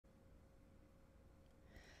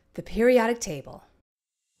The periodic table.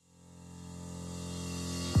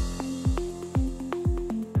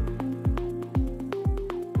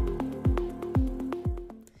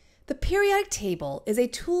 The periodic table is a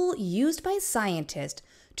tool used by scientists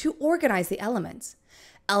to organize the elements.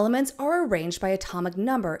 Elements are arranged by atomic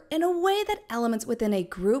number in a way that elements within a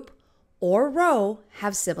group or row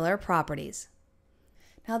have similar properties.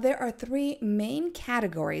 Now, there are three main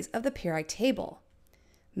categories of the periodic table: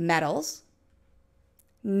 metals,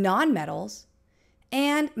 nonmetals,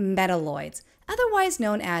 and metalloids, otherwise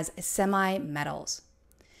known as semi-metals.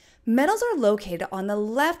 Metals are located on the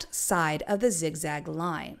left side of the zigzag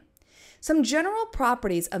line. Some general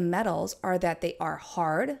properties of metals are that they are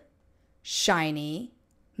hard, shiny,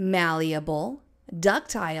 malleable,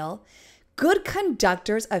 ductile, good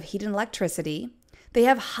conductors of heat and electricity, they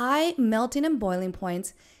have high melting and boiling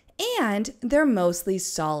points, and they're mostly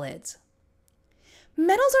solids.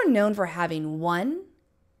 Metals are known for having 1,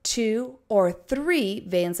 2, or 3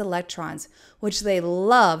 valence electrons, which they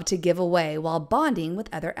love to give away while bonding with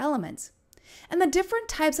other elements. And the different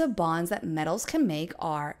types of bonds that metals can make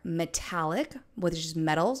are metallic, which is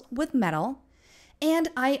metals with metal, and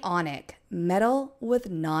ionic, metal with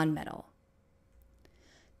nonmetal.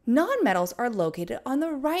 Nonmetals are located on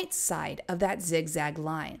the right side of that zigzag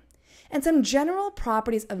line. And some general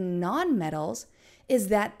properties of nonmetals is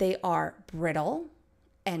that they are brittle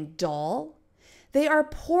and dull. They are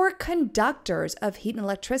poor conductors of heat and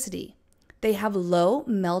electricity. They have low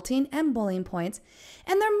melting and boiling points,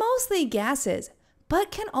 and they're mostly gases,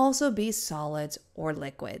 but can also be solids or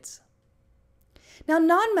liquids. Now,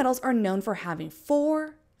 nonmetals are known for having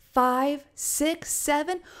 4, 5, 6,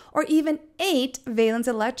 7, or even 8 valence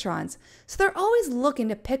electrons, so they're always looking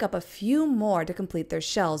to pick up a few more to complete their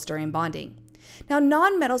shells during bonding. Now,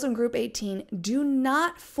 nonmetals in group 18 do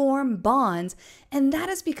not form bonds, and that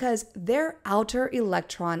is because their outer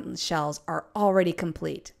electron shells are already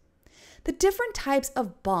complete. The different types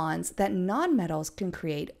of bonds that nonmetals can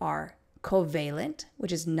create are covalent,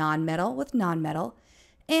 which is nonmetal with nonmetal,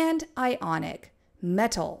 and ionic,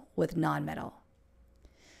 metal with nonmetal.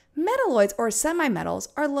 Metalloids or semimetals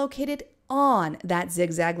are located on that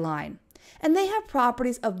zigzag line, and they have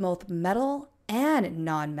properties of both metal and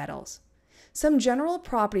nonmetals. Some general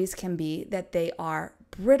properties can be that they are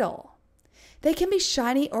brittle. They can be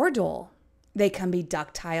shiny or dull. They can be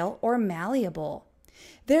ductile or malleable.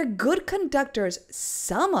 They're good conductors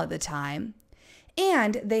some of the time,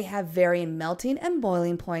 and they have varying melting and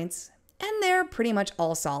boiling points, and they're pretty much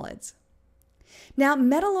all solids. Now,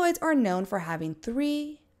 metalloids are known for having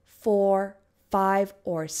 3, 4, 5,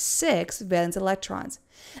 or 6 valence electrons.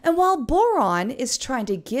 And while boron is trying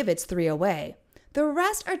to give its 3 away, the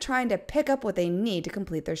rest are trying to pick up what they need to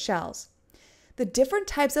complete their shells. The different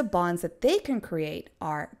types of bonds that they can create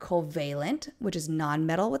are covalent, which is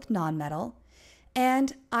nonmetal with nonmetal,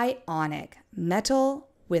 and ionic, metal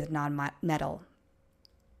with nonmetal.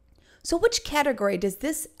 So which category does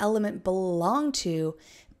this element belong to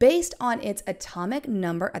based on its atomic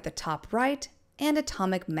number at the top right and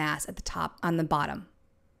atomic mass at the top on the bottom?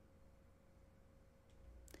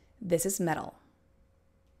 This is metal.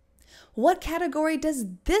 What category does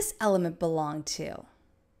this element belong to?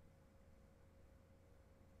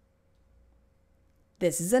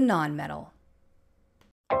 This is a nonmetal.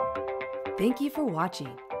 Thank you for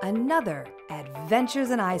watching another Adventures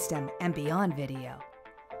in ISTEM and Beyond video.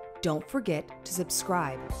 Don't forget to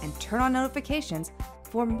subscribe and turn on notifications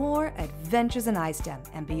for more Adventures in ISTEM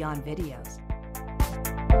and Beyond videos.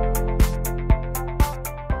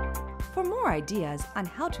 For more ideas on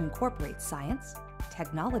how to incorporate science,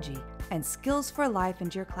 technology, and skills for life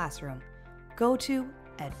into your classroom, go to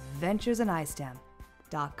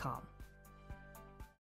adventuresinistem.com.